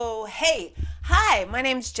Hey, hi, my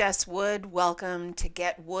name's Jess Wood. Welcome to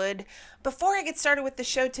Get Wood. Before I get started with the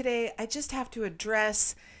show today, I just have to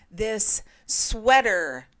address this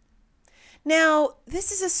sweater. Now,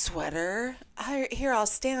 this is a sweater. Here, I'll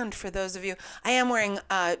stand for those of you. I am wearing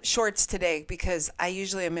shorts today because I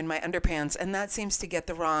usually am in my underpants, and that seems to get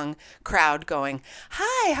the wrong crowd going.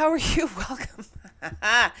 Hi, how are you? Welcome.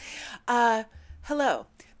 Hello.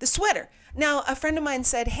 The sweater. Now, a friend of mine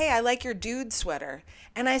said, "Hey, I like your dude sweater."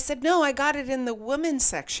 And I said, "No, I got it in the women's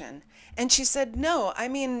section." And she said, "No, I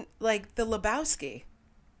mean like the Lebowski."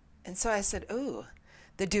 And so I said, "Ooh,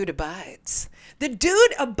 the dude abides. The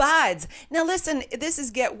dude abides." Now listen, this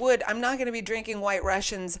is Get Wood. I'm not going to be drinking White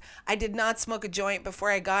Russians. I did not smoke a joint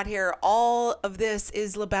before I got here. All of this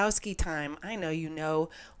is Lebowski time. I know you know.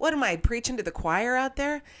 What am I, preaching to the choir out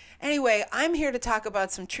there? Anyway, I'm here to talk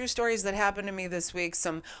about some true stories that happened to me this week,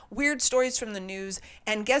 some weird stories from the news,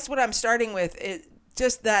 and guess what I'm starting with?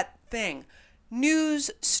 Just that thing.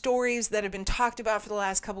 News stories that have been talked about for the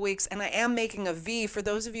last couple weeks, and I am making a V for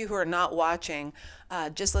those of you who are not watching,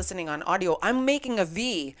 just listening on audio. I'm making a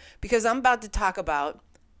V because I'm about to talk about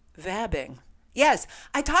vabbing. Yes,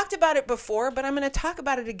 I talked about it before, but I'm going to talk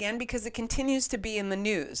about it again because it continues to be in the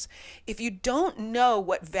news. If you don't know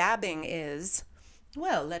what vabbing is,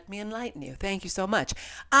 well, let me enlighten you. Thank you so much.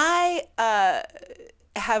 I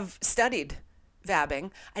have studied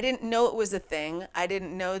vabbing. I didn't know it was a thing. I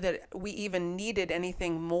didn't know that we even needed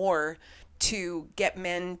anything more to get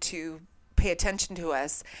men to pay attention to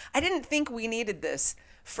us. I didn't think we needed this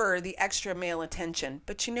for the extra male attention.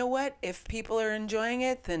 But you know what? If people are enjoying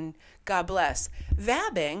it, then God bless.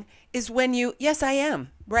 Vabbing is when you, yes, I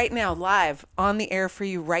am right now, live on the air for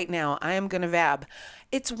you right now. I am going to vab.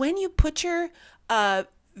 It's when you put your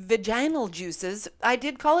vaginal juices, I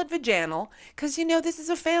did call it vaginal because you know this is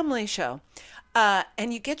a family show,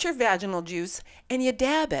 and you get your vaginal juice and you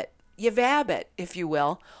dab it, you vab it, if you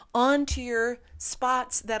will, onto your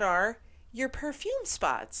spots that are your perfume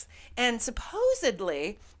spots. And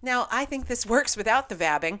supposedly, now I think this works without the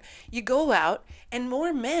vabbing, you go out and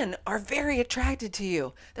more men are very attracted to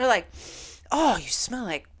you. They're like, "Oh, you smell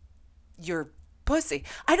like your pussy."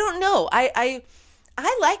 I don't know.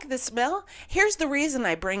 I like the smell. Here's the reason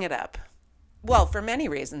I bring it up. Well, for many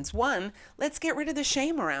reasons. One, let's get rid of the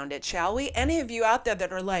shame around it, shall we? Any of you out there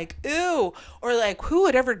that are like, "Ew," or like, "Who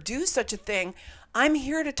would ever do such a thing?" I'm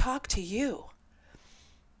here to talk to you.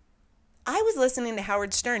 I was listening to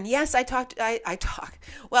Howard Stern. Yes, I talk.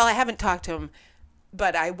 Well, I haven't talked to him,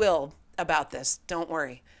 but I will about this. Don't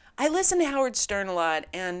worry. I listen to Howard Stern a lot,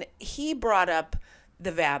 and he brought up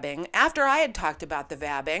the vabbing after I had talked about the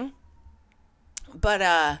vabbing. But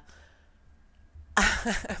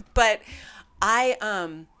but I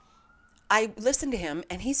listened to him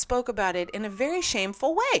and he spoke about it in a very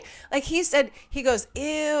shameful way. Like he said, he goes,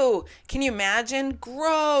 "Ew, can you imagine?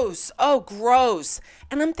 Gross. Oh, gross."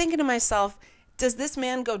 And I'm thinking to myself, does this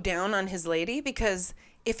man go down on his lady? Because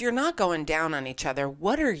if you're not going down on each other,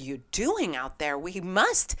 what are you doing out there? We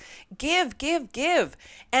must give, give, give.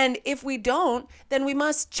 And if we don't, then we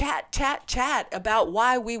must chat, chat, chat about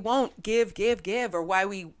why we won't give, give, give, or why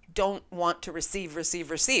we don't want to receive,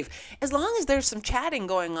 receive, receive. As long as there's some chatting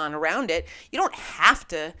going on around it, you don't have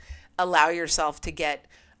to allow yourself to get,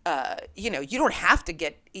 you don't have to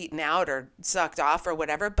get eaten out or sucked off or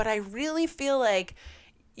whatever. But I really feel like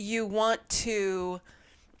you want to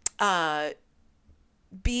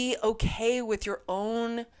be okay with your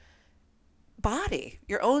own body,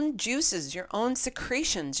 your own juices, your own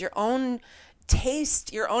secretions, your own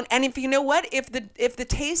taste, your own. And if you know what, if the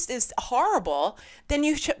taste is horrible, then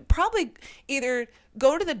you should probably either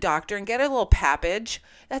go to the doctor and get a little pappage.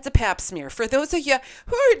 That's a pap smear. For those of you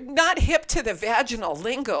who are not hip to the vaginal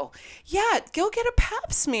lingo, yeah, go get a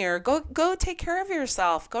pap smear. Go take care of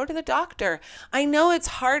yourself. Go to the doctor. I know it's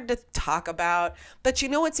hard to talk about, but you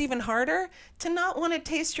know what's even harder? To not want to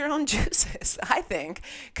taste your own juices, I think,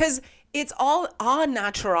 because it's all au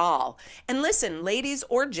natural. And listen, ladies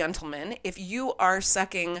or gentlemen, if you are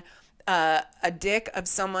sucking a dick of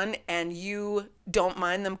someone and you don't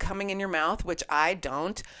mind them coming in your mouth, which I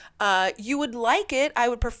don't, you would like it. I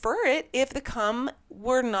would prefer it if the cum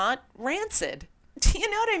were not rancid. Do you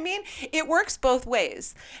know what I mean? It works both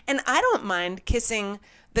ways. And I don't mind kissing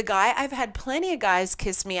the guy. I've had plenty of guys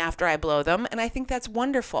kiss me after I blow them, and I think that's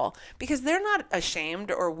wonderful because they're not ashamed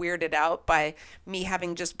or weirded out by me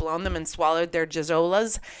having just blown them and swallowed their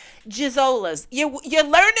jizzolas. Jizzolas. You're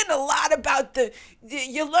learning a lot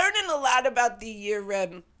about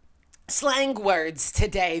your slang words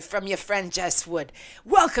today from your friend Jess Wood.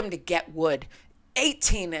 Welcome to Get Wood.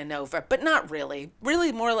 18 and over, but not really.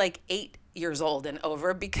 Really more like 8 years old and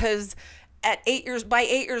over because at 8 years, by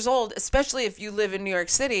 8 years old, especially if you live in New York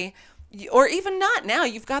City, or even not now,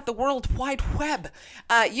 you've got the World Wide Web.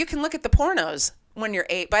 You can look at the pornos when you're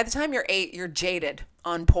 8. By the time you're 8, you're jaded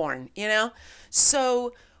on porn, you know?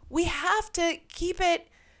 So we have to keep it,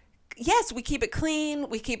 yes, we keep it clean,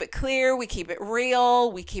 we keep it clear, we keep it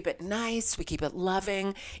real, we keep it nice, we keep it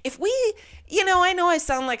loving. If we, I know I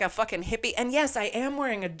sound like a fucking hippie, and yes, I am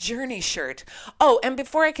wearing a Journey shirt. Oh, and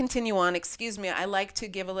before I continue on, excuse me, I like to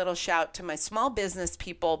give a little shout to my small business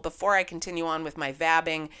people before I continue on with my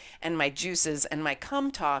vabbing and my juices and my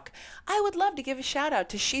cum talk. I would love to give a shout out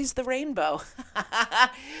to She's the Rainbow,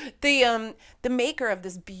 the maker of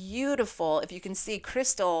this beautiful, if you can see,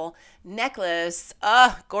 crystal necklace.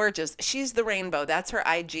 Gorgeous. She's the Rainbow. That's her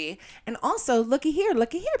IG. And also, looky here,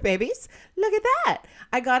 babies. Look at that.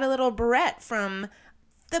 I got a little barrette from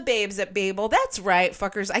the babes at Babel. That's right,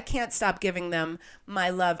 fuckers. I can't stop giving them my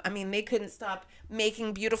love. I mean, they couldn't stop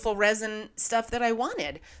making beautiful resin stuff that I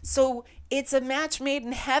wanted. So it's a match made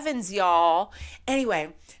in heavens, y'all.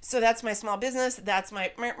 Anyway, so that's my small business. That's my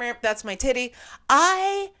titty.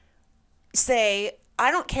 I say, I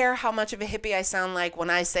don't care how much of a hippie I sound like when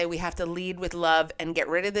I say we have to lead with love and get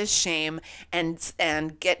rid of this shame and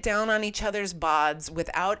get down on each other's bods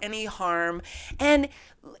without any harm. And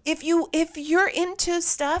if you're into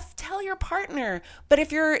stuff, tell your partner. But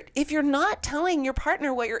if you're not telling your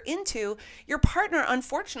partner what you're into, your partner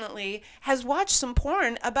unfortunately has watched some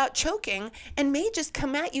porn about choking and may just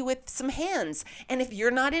come at you with some hands. And if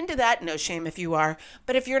you're not into that, no shame if you are,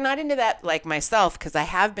 but if you're not into that, like myself, because I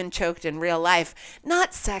have been choked in real life,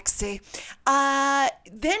 not sexy,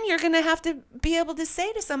 then you're gonna have to be able to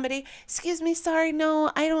say to somebody, excuse me, sorry,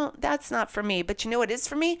 no, I don't, that's not for me. But you know what is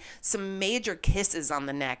for me? Some major kisses on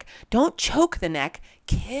the neck. Don't choke the neck,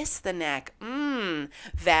 kiss the neck. Vab,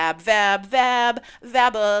 vab, vab,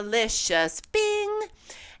 vabalicious, bing.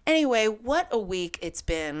 Anyway, what a week it's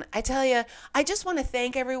been. I tell you, I just want to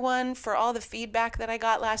thank everyone for all the feedback that I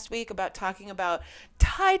got last week about talking about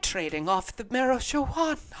titrating off the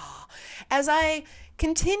marijuana. As I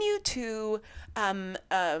continue to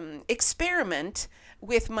experiment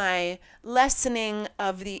with my lessening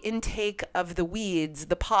of the intake of the weeds,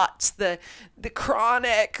 the pots, the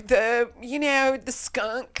chronic, the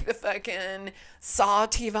skunk, the fucking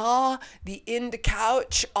sativa, the indica,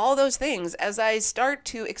 all those things, as I start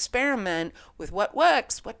to experiment with what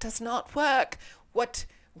works, what does not work, what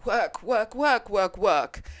work.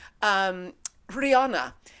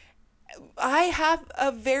 Rihanna. I have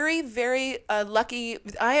a very, very lucky,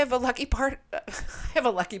 I have a lucky part.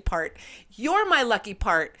 You're my lucky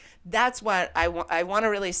part. That's what I want to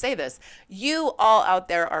really say this. You all out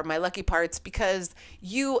there are my lucky parts because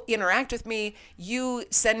you interact with me. You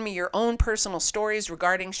send me your own personal stories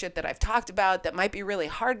regarding shit that I've talked about that might be really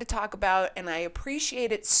hard to talk about. And I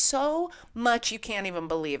appreciate it so much. You can't even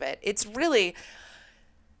believe it. It's really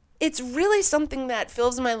something that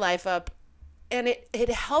fills my life up. And it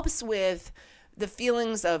helps with the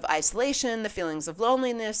feelings of isolation, the feelings of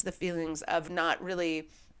loneliness, the feelings of not really,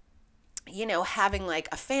 having like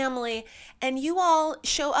a family. And you all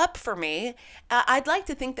show up for me. I'd like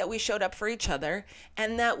to think that we showed up for each other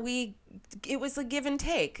and that it was a give and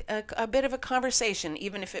take, a bit of a conversation,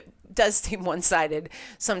 even if it does seem one-sided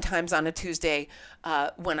sometimes on a Tuesday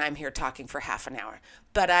when I'm here talking for half an hour.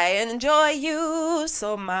 But I enjoy you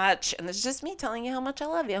so much. And it's just me telling you how much I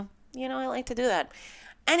love you. I like to do that.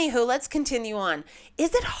 Anywho, let's continue on.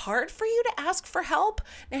 Is it hard for you to ask for help?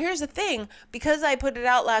 Now, here's the thing. Because I put it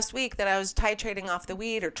out last week that I was titrating off the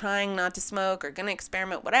weed or trying not to smoke or going to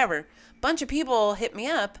experiment, whatever, a bunch of people hit me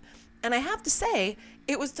up. And I have to say,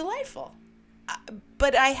 it was delightful.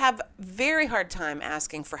 But I have very hard time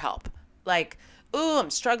asking for help. Like, ooh, I'm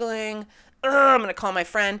struggling. I'm going to call my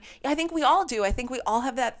friend. I think we all do. I think we all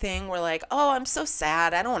have that thing where like, oh, I'm so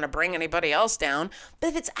sad. I don't want to bring anybody else down.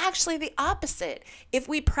 But it's actually the opposite. If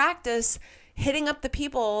we practice hitting up the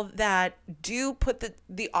people that do put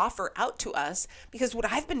the offer out to us, because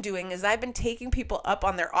what I've been doing is I've been taking people up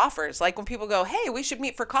on their offers. Like when people go, hey, we should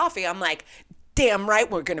meet for coffee. I'm like, damn right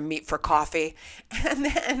we're going to meet for coffee. And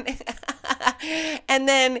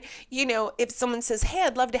then, if someone says, hey,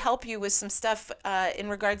 I'd love to help you with some stuff in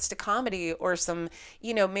regards to comedy or some,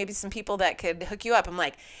 maybe some people that could hook you up. I'm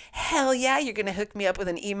like, hell yeah, you're going to hook me up with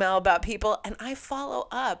an email about people. And I follow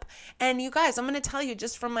up. And you guys, I'm going to tell you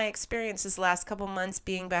just from my experiences the last couple months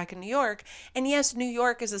being back in New York. And yes, New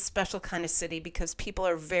York is a special kind of city because people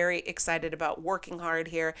are very excited about working hard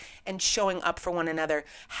here and showing up for one another.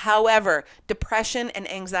 However, depression and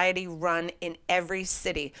anxiety run in every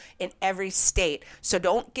city, in every state. So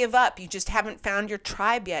don't give up. You just haven't found your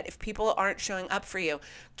tribe yet. If people aren't showing up for you,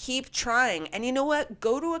 keep trying. And you know what?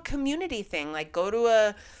 Go to a community thing. Like go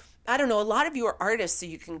to I don't know, a lot of you are artists, so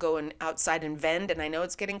you can go and outside and vend. And I know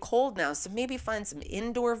it's getting cold now, so maybe find some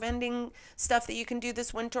indoor vending stuff that you can do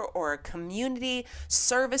this winter, or community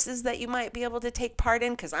services that you might be able to take part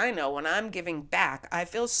in. Because I know when I'm giving back, I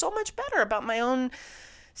feel so much better about my own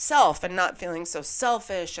self and not feeling so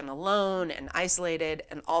selfish and alone and isolated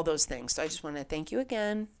and all those things. So I just want to thank you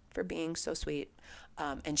again for being so sweet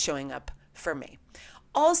and showing up for me.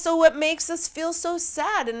 Also, what makes us feel so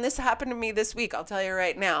sad, and this happened to me this week, I'll tell you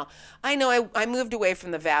right now. I know I moved away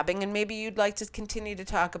from the vabbing, and maybe you'd like to continue to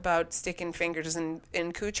talk about sticking fingers in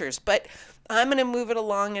coochers, but I'm going to move it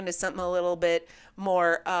along into something a little bit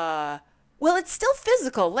more, well, it's still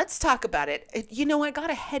physical. Let's talk about it. You know, I got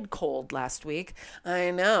a head cold last week.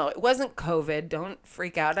 I know. It wasn't COVID. Don't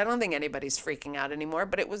freak out. I don't think anybody's freaking out anymore,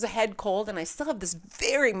 but it was a head cold, and I still have this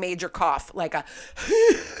very major cough, like a...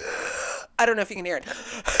 I don't know if you can hear it.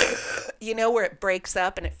 You know, where it breaks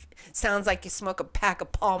up and it sounds like you smoke a pack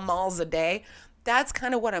of Pall Malls a day. That's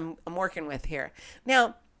kind of what I'm working with here.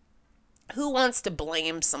 Now, who wants to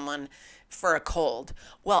blame someone for a cold?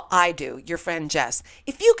 Well, I do, your friend Jess.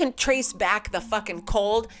 If you can trace back the fucking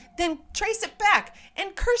cold, then trace it back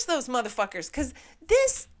and curse those motherfuckers. Because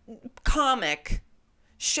this comic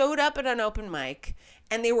showed up at an open mic,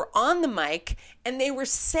 and they were on the mic, and they were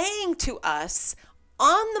saying to us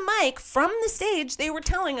on the mic from the stage, they were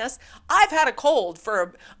telling us, I've had a cold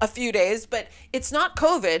for a few days, but it's not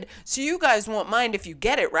COVID, so you guys won't mind if you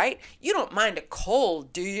get it, right? You don't mind a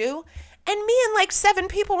cold, do you? And me and like 7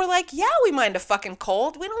 people were like, yeah, we mind a fucking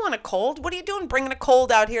cold. We don't want a cold. What are you doing bringing a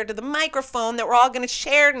cold out here to the microphone that we're all going to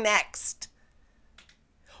share next?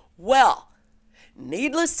 Well,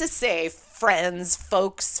 needless to say, friends,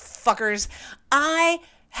 folks, fuckers, I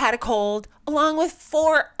had a cold along with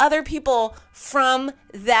 4 other people from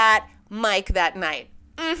that mic that night.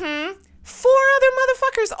 4 other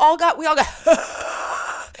motherfuckers we all got,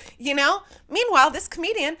 you know? Meanwhile, this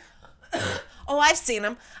comedian, oh, I've seen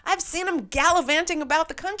him gallivanting about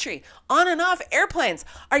the country, on and off airplanes.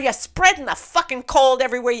 Are you spreading the fucking cold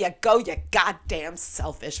everywhere you go, you goddamn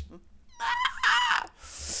selfish?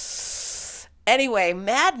 Anyway,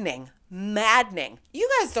 maddening. You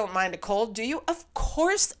guys don't mind a cold, do you? Of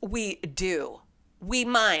course we do. We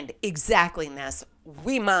mind. Exactly, Ness.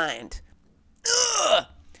 We mind. Ugh.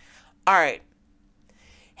 All right.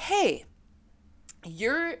 Hey,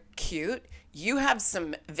 you're cute. You have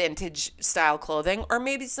some vintage style clothing, or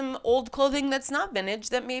maybe some old clothing that's not vintage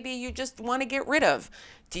that maybe you just want to get rid of.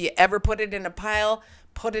 Do you ever put it in a pile,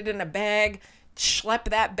 put it in a bag, schlep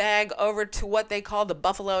that bag over to what they call the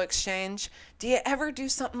Buffalo Exchange? Do you ever do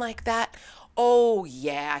something like that? Oh,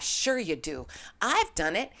 yeah, sure you do. I've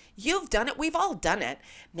done it. You've done it. We've all done it.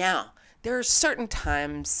 Now, there are certain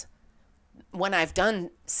times when I've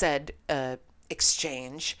done said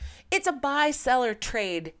exchange. It's a buy, sell, or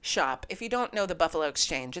trade shop. If you don't know the Buffalo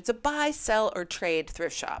Exchange, it's a buy, sell, or trade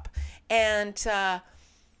thrift shop. And I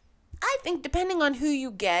think depending on who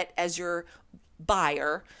you get as your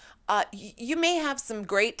buyer, you may have some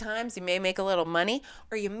great times, you may make a little money,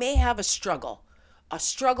 or you may have a struggle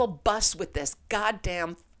bus with this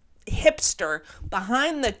goddamn hipster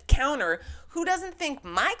behind the counter who doesn't think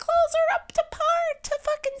my clothes are up to par to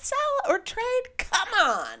fucking sell or trade. Come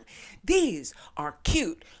on. These are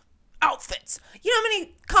cute outfits. You know how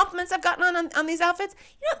many compliments I've gotten on these outfits?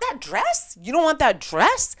 You know that dress? You don't want that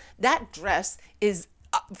dress? That dress is,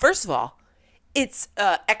 first of all, it's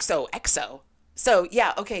XOXO. So,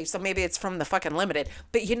 yeah, okay, so maybe it's from the fucking Limited.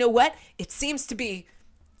 But you know what? It seems to be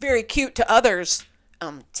very cute to others.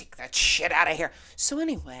 Take that shit out of here. So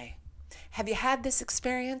anyway, have you had this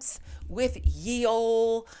experience with ye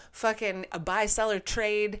ol' fucking buy, sell, or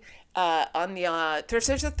trade on the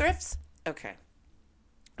thrifts? Okay.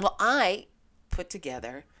 Well, I put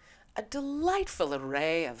together a delightful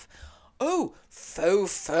array of,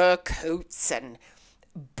 faux fur coats and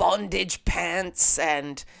bondage pants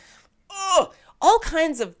and, all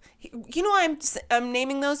kinds of, you know, I'm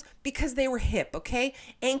naming those because they were hip, okay?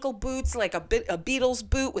 Ankle boots, like a Beatles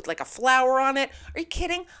boot with like a flower on it. Are you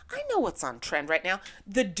kidding? I know what's on trend right now.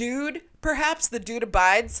 The dude abides.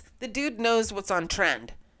 The dude knows what's on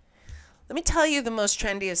trend. Let me tell you the most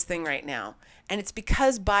trendiest thing right now, and it's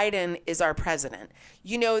because Biden is our president.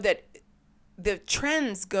 You know that the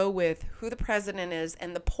trends go with who the president is,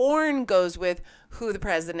 and the porn goes with who the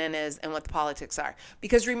president is and what the politics are.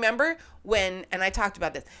 Because remember and I talked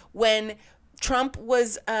about this, when Trump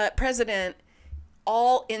was president,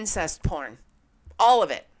 all incest porn, all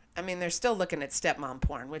of it. I mean, they're still looking at stepmom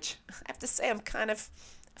porn, which I have to say I'm kind of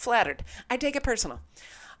Flattered. I take it personal.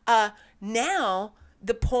 Now,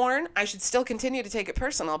 the porn, I should still continue to take it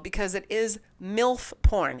personal because it is MILF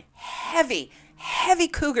porn. Heavy, heavy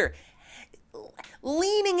cougar.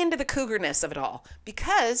 Leaning into the cougarness of it all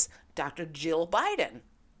because Dr. Jill Biden.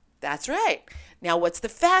 That's right. Now, what's the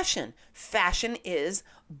fashion? Fashion is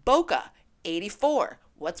bokeh, 84.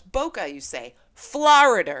 What's bokeh, you say?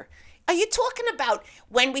 Florida. Are you talking about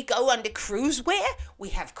when we go under cruise wear? We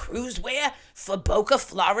have cruise wear for Boca,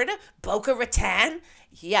 Florida, Boca Raton?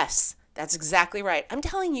 Yes, that's exactly right. I'm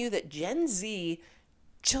telling you that Gen Z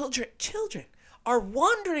children are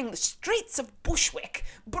wandering the streets of Bushwick,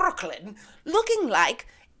 Brooklyn, looking like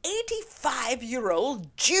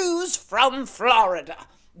 85-year-old Jews from Florida.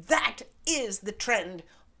 That is the trend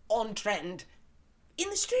on trend in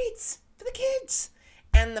the streets for the kids.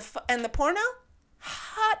 And the porno?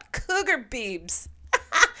 Hot cougar beeves.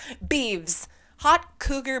 Beeves. Hot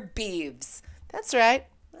cougar beeves. That's right.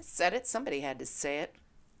 I said it. Somebody had to say it.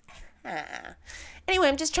 Anyway,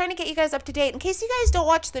 I'm just trying to get you guys up to date in case you guys don't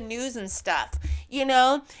watch the news and stuff. You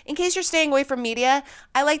know, in case you're staying away from media,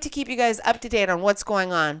 I like to keep you guys up to date on what's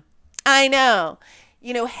going on. I know.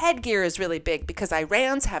 You know, headgear is really big because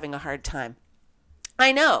Iran's having a hard time.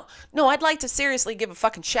 I know. No, I'd like to seriously give a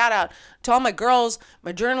fucking shout out to all my girls,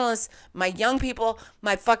 my journalists, my young people,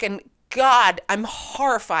 my fucking God, I'm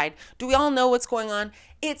horrified. Do we all know what's going on?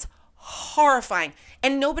 It's horrifying.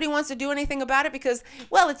 And nobody wants to do anything about it because,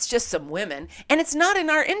 well, it's just some women. And it's not in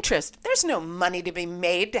our interest. There's no money to be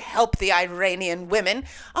made to help the Iranian women.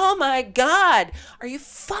 Oh my God. Are you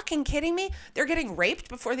fucking kidding me? They're getting raped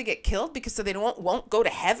before they get killed because so they won't go to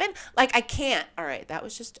heaven? Like, I can't. All right, that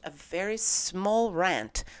was just a very small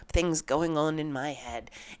rant. Things going on in my head.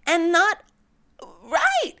 And not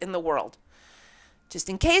right in the world. Just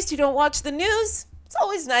in case you don't watch the news, it's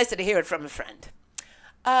always nicer to hear it from a friend.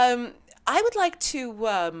 I would like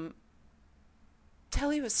to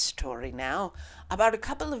tell you a story now about a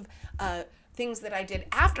couple of things that I did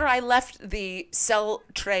after I left the sell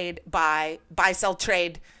trade buy sell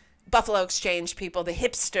trade Buffalo Exchange people, the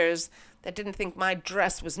hipsters that didn't think my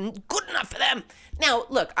dress was good enough for them. Now,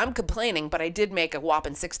 look, I'm complaining, but I did make a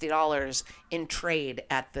whopping $60 in trade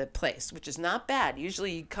at the place, which is not bad.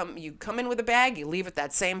 Usually you come in with a bag, you leave with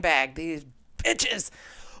that same bag. These bitches.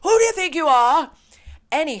 Who do you think you are?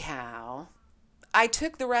 Anyhow, I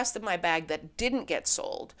took the rest of my bag that didn't get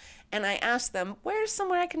sold and I asked them, where's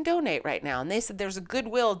somewhere I can donate right now? And they said there's a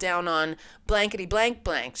Goodwill down on blankety blank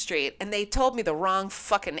blank street. And they told me the wrong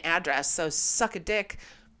fucking address. So suck a dick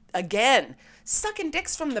again. Sucking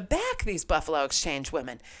dicks from the back, these Buffalo Exchange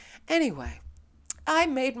women. Anyway, I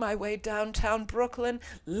made my way downtown Brooklyn,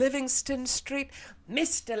 Livingston Street.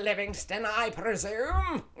 Mr. Livingston, I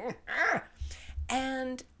presume.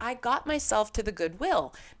 And I got myself to the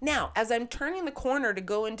Goodwill. Now, as I'm turning the corner to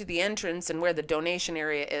go into the entrance and where the donation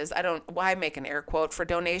area is, why make an air quote for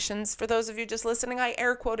donations? For those of you just listening, I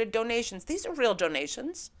air quoted donations. These are real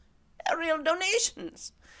donations. They're real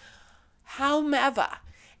donations. However,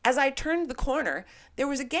 as I turned the corner, there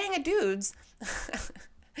was a gang of dudes,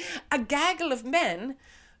 a gaggle of men,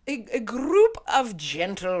 a group of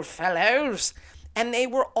gentle fellows, and they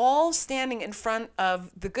were all standing in front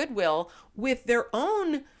of the Goodwill with their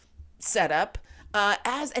own setup.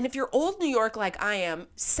 And if you're old New York like I am,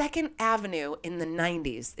 2nd Avenue in the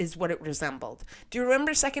 90s is what it resembled. Do you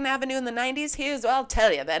remember 2nd Avenue in the 90s? I'll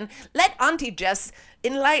tell you then. Let Auntie Jess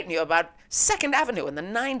enlighten you about 2nd Avenue in the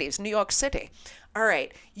 90s, New York City. All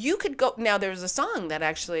right, you could go. Now, there's a song that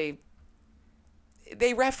actually,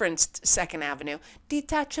 they referenced 2nd Avenue.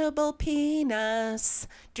 Detachable penis.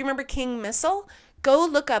 Do you remember King Missile? Go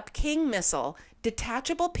look up King Missile,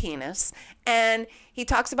 detachable penis, and he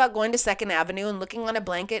talks about going to 2nd Avenue and looking on a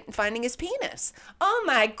blanket and finding his penis. Oh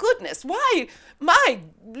my goodness, why? My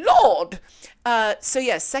Lord. So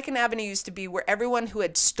yes, 2nd Avenue used to be where everyone who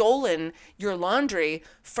had stolen your laundry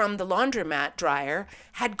from the laundromat dryer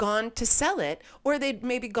had gone to sell it, or they'd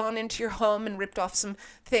maybe gone into your home and ripped off some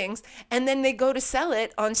things, and then they go to sell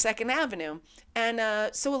it on 2nd Avenue.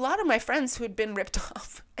 And so a lot of my friends who had been ripped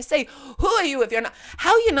off, I say, who are you if you're not,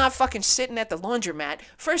 how are you not fucking sitting at the laundromat?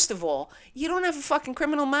 First of all, you don't have a fucking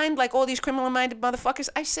criminal mind like all these criminal-minded motherfuckers.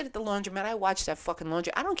 I sit at the laundromat. I watch that fucking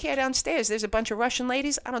laundry. I don't care downstairs. There's a bunch of Russian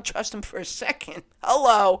ladies. I don't trust them for a second.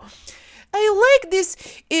 Hello. I like this.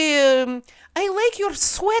 I like your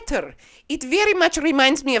sweater. It very much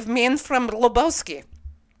reminds me of men from Lebowski.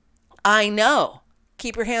 I know.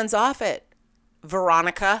 Keep your hands off it,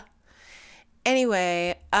 Veronica.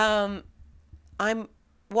 Anyway, I'm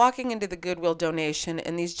walking into the Goodwill donation,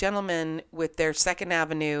 and these gentlemen with their 2nd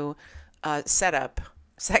Avenue setup,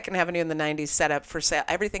 Second Avenue in the 90s set up for sale.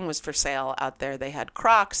 Everything was for sale out there. They had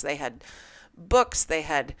Crocs, they had books, they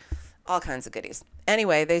had all kinds of goodies.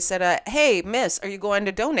 Anyway, they said, hey, miss, are you going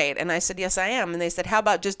to donate? And I said, yes, I am. And they said, how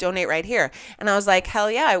about just donate right here? And I was like,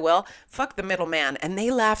 hell yeah, I will. Fuck the middleman. And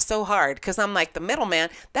they laughed so hard because I'm like, the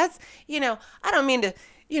middleman, that's, I don't mean to,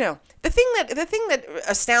 the thing that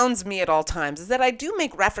astounds me at all times is that I do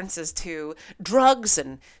make references to drugs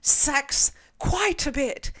and sex quite a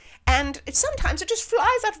bit. And sometimes it just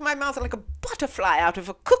flies out of my mouth like a butterfly out of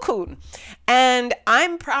a cocoon. And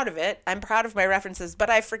I'm proud of it. I'm proud of my references,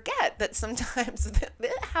 but I forget that sometimes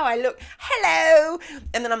how I look, hello.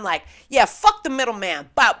 And then I'm like, yeah, fuck the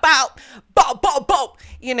middleman. Bow, bow, bow, bow, bow.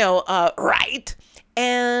 Right.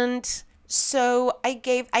 And so I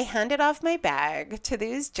handed off my bag to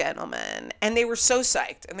these gentlemen, and they were so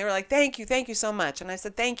psyched. And they were like, thank you so much. And I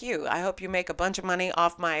said, thank you. I hope you make a bunch of money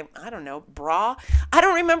off my, I don't know, bra. I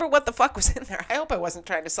don't remember what the fuck was in there. I hope I wasn't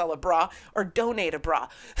trying to sell a bra or donate a bra.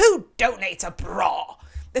 Who donates a bra?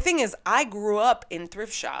 The thing is, I grew up in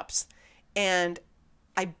thrift shops, and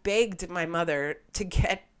I begged my mother to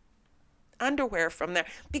get underwear from there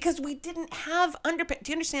because we didn't have underpants.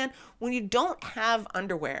 Do you understand? When you don't have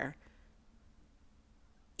underwear,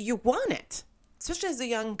 you want it, especially as a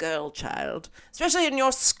young girl child, especially in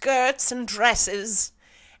your skirts and dresses.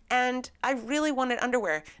 And I really wanted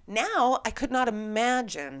underwear. Now I could not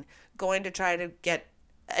imagine going to try to get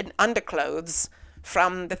an underclothes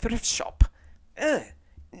from the thrift shop. Ugh.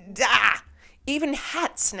 Even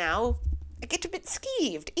hats now, I get a bit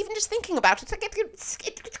skeeved. Even just thinking about it, I get a bit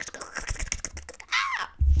skeeved.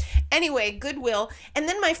 Anyway, Goodwill. And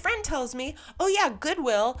then my friend tells me, oh yeah,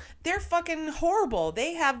 Goodwill, they're fucking horrible.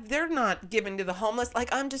 They're not given to the homeless. Like,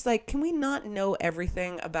 I'm just like, can we not know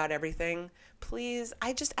everything about everything? Please.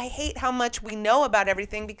 I hate how much we know about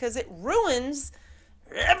everything because it ruins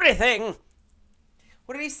everything.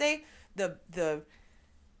 What did he say? The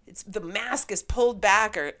mask is pulled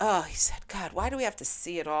back, or, he said, God, why do we have to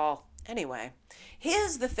see it all? Anyway,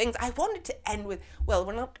 here's the things I wanted to end with. Well,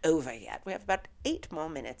 we're not over yet. We have about 8 more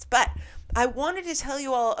minutes. But I wanted to tell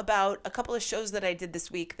you all about a couple of shows that I did this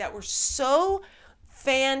week that were so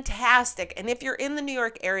fantastic. And if you're in the New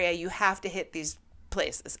York area, you have to hit these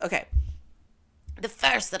places. Okay. The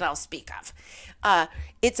first that I'll speak of.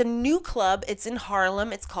 It's a new club. It's in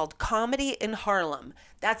Harlem. It's called Comedy in Harlem.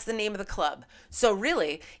 That's the name of the club. So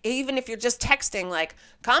really, even if you're just texting like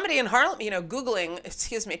Comedy in Harlem,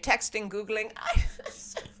 texting, Googling.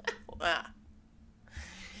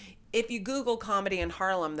 If you Google Comedy in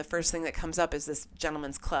Harlem, the first thing that comes up is this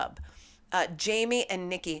gentleman's club. Jamie and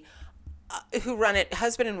Nikki, who run it,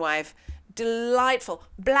 husband and wife, delightful,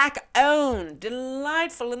 black owned,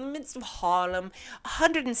 delightful in the midst of Harlem,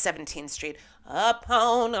 117th Street, up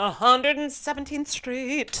on 117th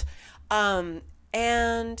Street.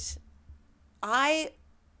 And I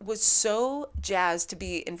was so jazzed to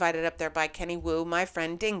be invited up there by Kenny Wu, my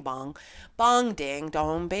friend Ding Bong, Bong Ding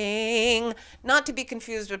Dong Bing, not to be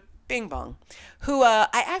confused with Bing Bong, who I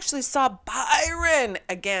actually saw Byron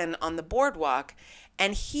again on the boardwalk.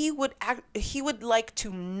 And he would like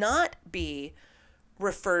to not be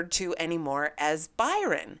referred to anymore as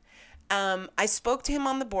Byron. I spoke to him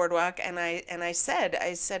on the boardwalk, and I said,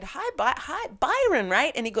 hi Byron,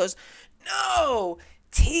 right? And he goes, no,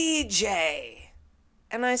 TJ.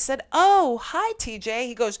 And I said, oh, hi TJ.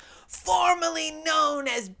 He goes, formerly known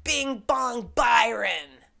as Bing Bong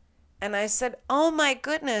Byron. And I said, oh my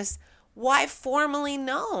goodness, why formerly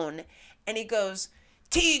known? And he goes,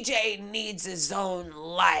 TJ needs his own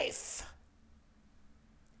life.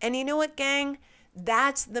 And you know what, gang?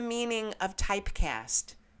 That's the meaning of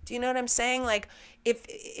typecast. Do you know what I'm saying? Like,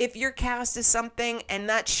 if your cast is something and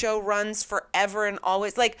that show runs forever and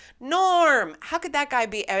always, like Norm, how could that guy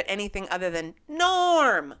be anything other than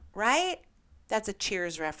Norm, right? That's a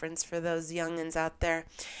Cheers reference for those youngins out there.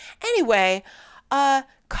 Anyway,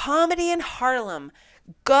 Comedy in Harlem.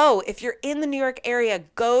 Go, if you're in the New York area,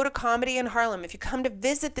 go to Comedy in Harlem. If you come to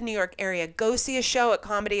visit the New York area, go see a show at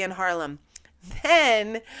Comedy in Harlem.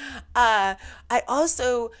 Then I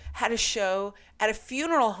also had a show at a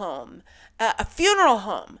funeral home.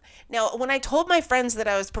 Now, when I told my friends that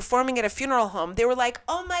I was performing at a funeral home, they were like,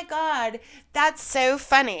 oh my God, that's so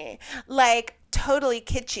funny. Like, totally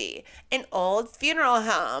kitschy. An old funeral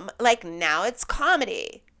home. Like, now it's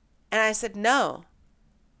comedy. And I said, no.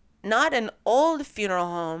 Not an old funeral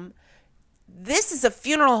home. This is a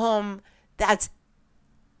funeral home that's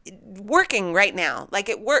working right now.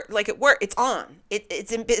 It's on.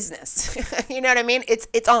 It's in business. You know what I mean?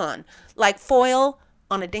 It's on. Like foil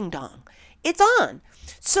on a ding dong. It's on.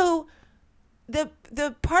 So the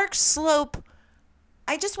Park Slope,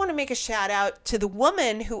 I just want to make a shout out to the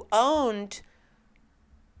woman who owned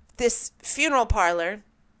this funeral parlor,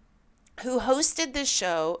 who hosted this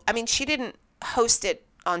show. I mean, she didn't host it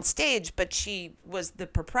on stage, but she was the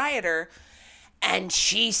proprietor, and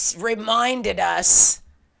she reminded us,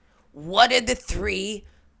 what are the 3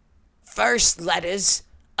 first letters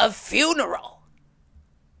of funeral?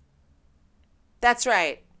 That's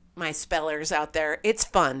right, my spellers out there. It's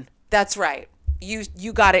fun. That's right.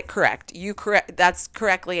 You got it correct. That's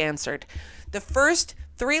correctly answered. The first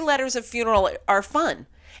 3 letters of funeral are fun.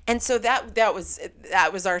 And so that was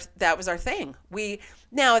our thing. We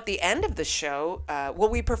now at the end of the show,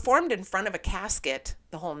 we performed in front of a casket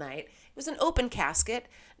the whole night. It was an open casket.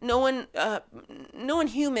 No one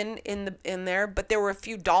human in there, but there were a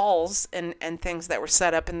few dolls and things that were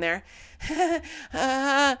set up in there.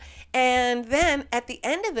 And then at the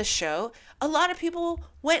end of the show, a lot of people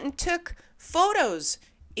went and took photos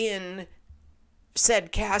in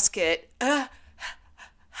said casket.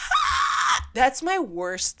 That's my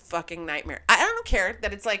worst fucking nightmare. I don't care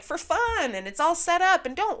that it's like for fun and it's all set up,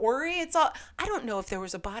 and don't worry, I don't know if there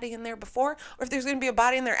was a body in there before or if there's going to be a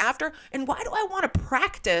body in there after. And why do I want to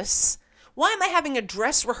practice? Why am I having a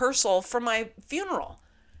dress rehearsal for my funeral?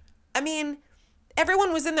 I mean,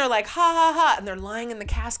 everyone was in there like, ha, ha, ha, and they're lying in the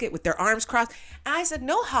casket with their arms crossed. And I said,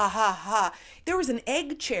 no, ha, ha, ha. There was an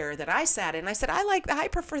egg chair that I sat in. I said, I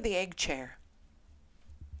prefer the egg chair.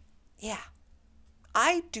 Yeah.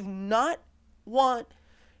 I do not want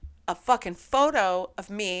a fucking photo of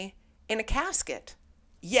me in a casket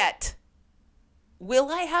yet.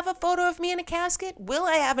 Will I have a photo of me in a casket? Will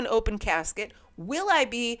I have an open casket? Will I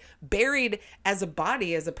be buried as a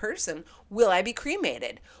body, as a person? Will I be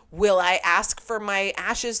cremated? Will I ask for my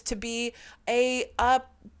ashes to be a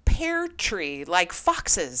pear tree like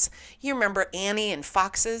Foxes? You remember Annie and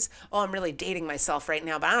Foxes? Oh, I'm really dating myself right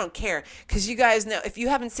now, but I don't care, because you guys know, if you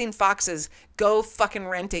haven't seen Foxes, go fucking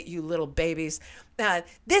rent it, you little babies.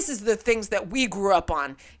 This is the things that we grew up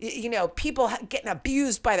on. You know, people getting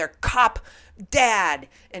abused by their cop dad,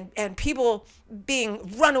 and people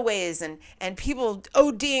being runaways, and people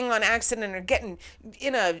ODing on accident or getting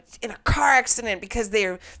in a car accident because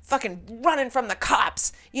they're fucking running from the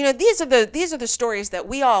cops. You know, these are the stories that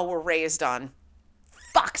we all were raised on.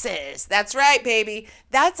 Foxes. That's right, baby.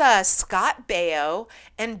 That's Scott Baio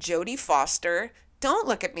and Jodie Foster. Don't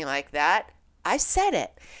look at me like that. I said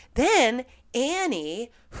it. Then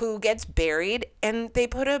Annie, who gets buried, and they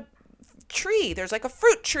put a tree. There's like a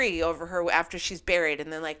fruit tree over her after she's buried,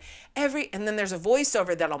 and then and then there's a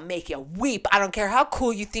voiceover that'll make you weep. I don't care how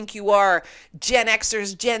cool you think you are, Gen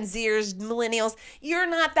Xers, Gen Zers, millennials. You're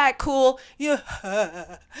not that cool.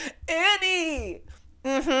 Annie.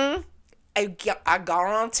 I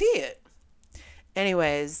guarantee it.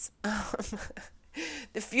 Anyways,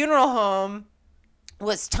 the funeral home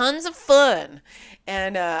was tons of fun,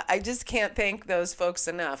 and I just can't thank those folks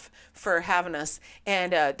enough for having us.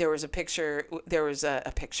 And there was a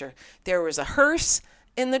hearse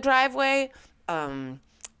in the driveway.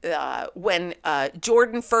 When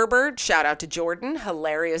Jordan Ferber, shout out to Jordan,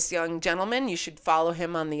 hilarious young gentleman, you should follow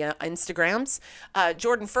him on the Instagrams.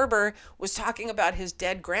 Jordan Ferber was talking about his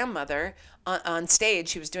dead grandmother on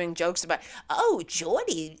stage. He was doing jokes about,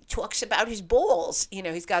 Jordy talks about his balls. You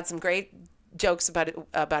know, he's got some great jokes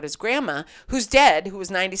about his grandma, who's dead, who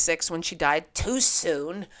was 96 when she died too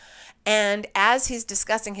soon. And as he's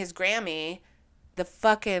discussing his Grammy, the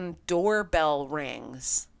fucking doorbell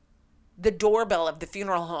rings. The doorbell of the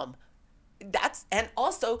funeral home. And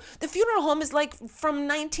also the funeral home is like from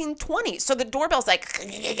 1920. So the doorbell's like,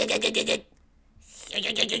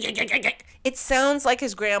 it sounds like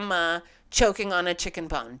his grandma choking on a chicken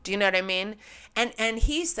bone. Do you know what I mean? And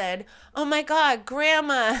he said, oh my God,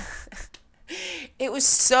 Grandma. It was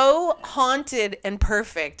so haunted and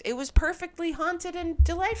perfect. It was perfectly haunted and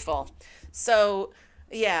delightful. So,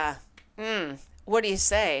 yeah. What do you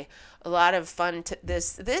say? A lot of fun.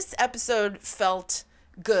 This episode felt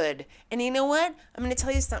good. And you know what? I'm going to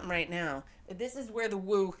tell you something right now. This is where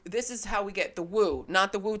this is how we get the woo,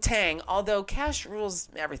 not the Wu-Tang, although cash rules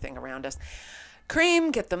everything around us.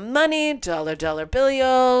 Cream, get the money, dollar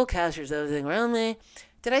bill, cash is everything around me.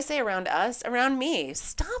 Did I say around us? Around me.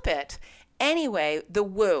 Stop it. Anyway, the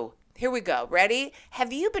woo. Here we go. Ready?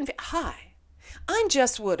 Have you been... Hi. I'm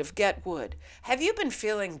Jess Wood of Get Wood. Have you been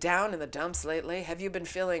feeling down in the dumps lately? Have you been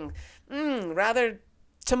feeling rather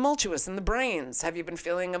tumultuous in the brains? Have you been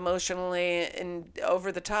feeling emotionally and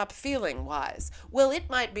over the top feeling wise? Well, it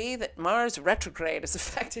might be that Mars retrograde has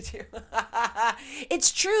affected you.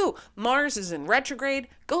 It's true. Mars is in retrograde.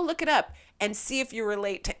 Go look it up. and see if you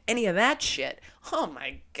relate to any of that shit. Oh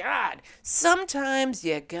my God. Sometimes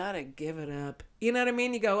you gotta give it up. You know what I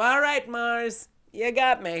mean? You go, all right, Mars, you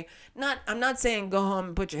got me. I'm not saying go home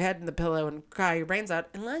and put your head in the pillow and cry your brains out,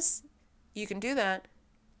 unless you can do that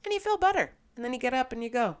and you feel better. And then you get up and you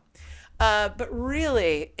go. But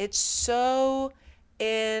really, it's so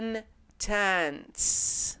intense.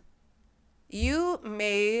 You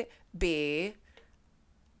may be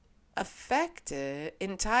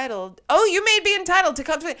entitled. Oh, you may be entitled to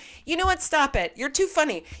come to me. You know what? Stop it. You're too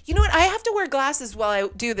funny. You know what? I have to wear glasses while I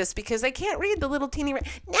do this because I can't read the little teeny. Now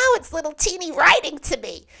it's little teeny writing to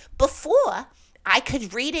me. Before, I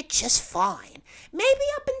could read it just fine. Maybe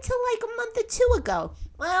up until like a month or two ago.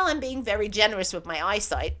 Well, I'm being very generous with my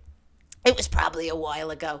eyesight. It was probably a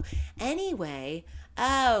while ago. Anyway,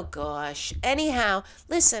 oh gosh. Anyhow,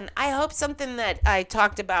 listen, I hope something that I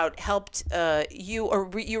talked about helped you,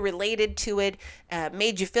 or you related to it,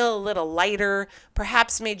 made you feel a little lighter,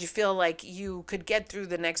 perhaps made you feel like you could get through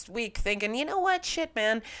the next week thinking, you know what, shit,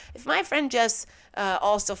 man, if my friend Jess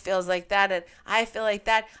also feels like that and I feel like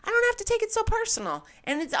that, I don't have to take it so personal.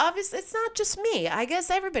 And it's obvious it's not just me. I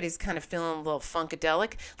guess everybody's kind of feeling a little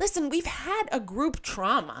funkadelic. Listen, we've had a group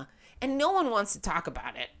trauma and no one wants to talk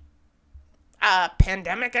about it.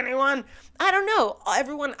 Pandemic, anyone? I don't know.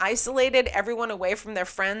 Everyone isolated, everyone away from their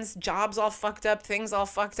friends, jobs all fucked up, things all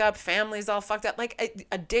fucked up, families all fucked up, like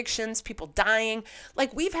addictions, people dying.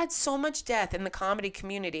 Like, we've had so much death in the comedy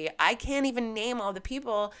community. I can't even name all the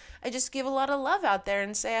people. I just give a lot of love out there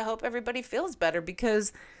and say I hope everybody feels better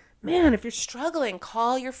because, man, if you're struggling,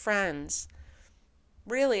 call your friends.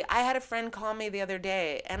 Really, I had a friend call me the other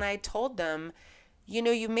day and I told them, you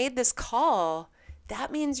know, you made this call.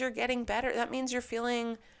 That means you're getting better. That means you're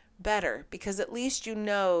feeling better because at least you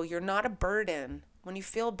know you're not a burden. When you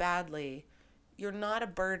feel badly, you're not a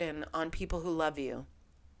burden on people who love you.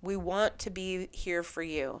 We want to be here for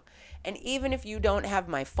you. And even if you don't have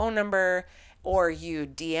my phone number or you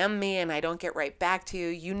DM me and I don't get right back to you,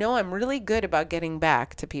 you know I'm really good about getting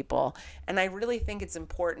back to people. And I really think it's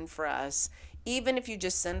important for us, even if you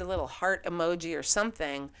just send a little heart emoji or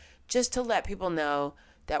something, just to let people know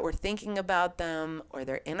that we're thinking about them or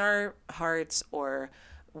they're in our hearts or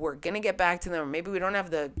we're going to get back to them. Or maybe we don't have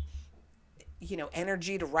the,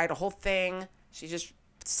 energy to write a whole thing. So you just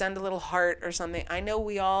send a little heart or something. I know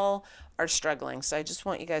we all are struggling. So I just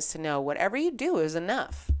want you guys to know whatever you do is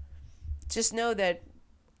enough. Just know that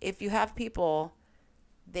if you have people,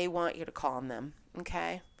 they want you to call on them.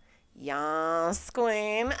 Okay? Yes,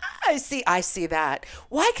 queen. I see that.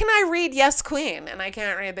 Why can I read yes, queen, and I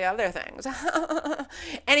can't read the other things?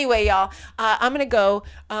 Anyway, y'all, I'm going to go.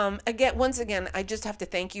 Once again, I just have to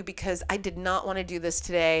thank you because I did not want to do this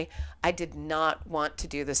today.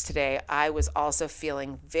 I was also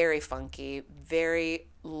feeling very funky, very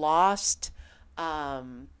lost,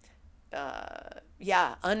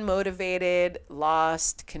 unmotivated,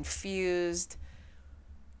 lost, confused,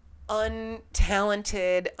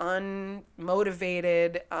 untalented,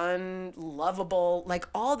 unmotivated, unlovable, like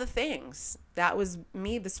all the things. That was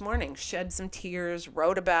me this morning. Shed some tears,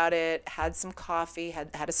 wrote about it, had some coffee, had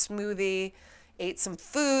a smoothie, ate some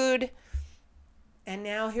food, and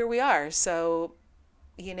now here we are. So,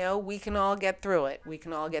 we can all get through it.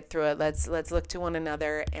 Let's look to one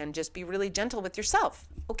another and just be really gentle with yourself.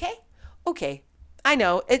 Okay. I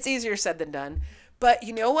know it's easier said than done, but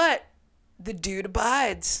you know what? The dude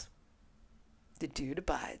abides.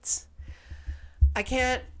 I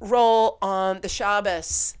can't roll on the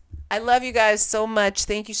Shabbos. I love you guys so much.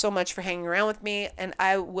 Thank you so much for hanging around with me. And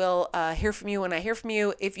I will hear from you when I hear from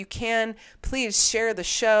you. If you can, please share the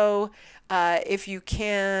show. If you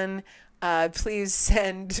can, please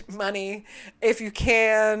send money. If you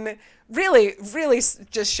can, really, really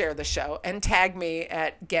just share the show and tag me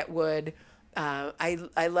at GetWood.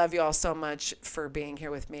 I love you all so much for being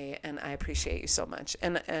here with me, and I appreciate you so much.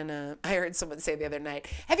 And I heard someone say the other night,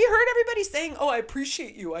 have you heard everybody saying, oh, I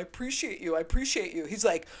appreciate you. He's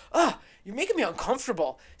like, oh, you're making me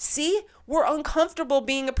uncomfortable. See, we're uncomfortable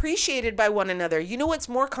being appreciated by one another. You know what's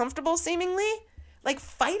more comfortable, seemingly? Like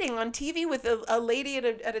fighting on TV with a lady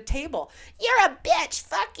at a table. You're a bitch.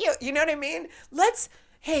 Fuck you. You know what I mean?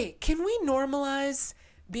 Hey, can we normalize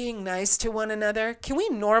being nice to one another? Can we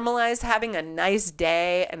normalize having a nice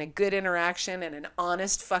day and a good interaction and an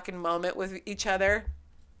honest fucking moment with each other?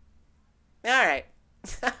 All right.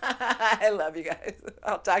 I love you guys.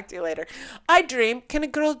 I'll talk to you later. I dream. Can a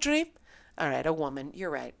girl dream? All right, a woman.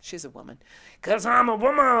 You're right. She's a woman. 'Cause I'm a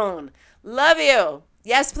woman. Love you.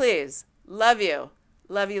 Yes, please. Love you.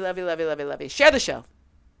 Love you. Share the show.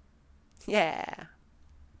 Yeah.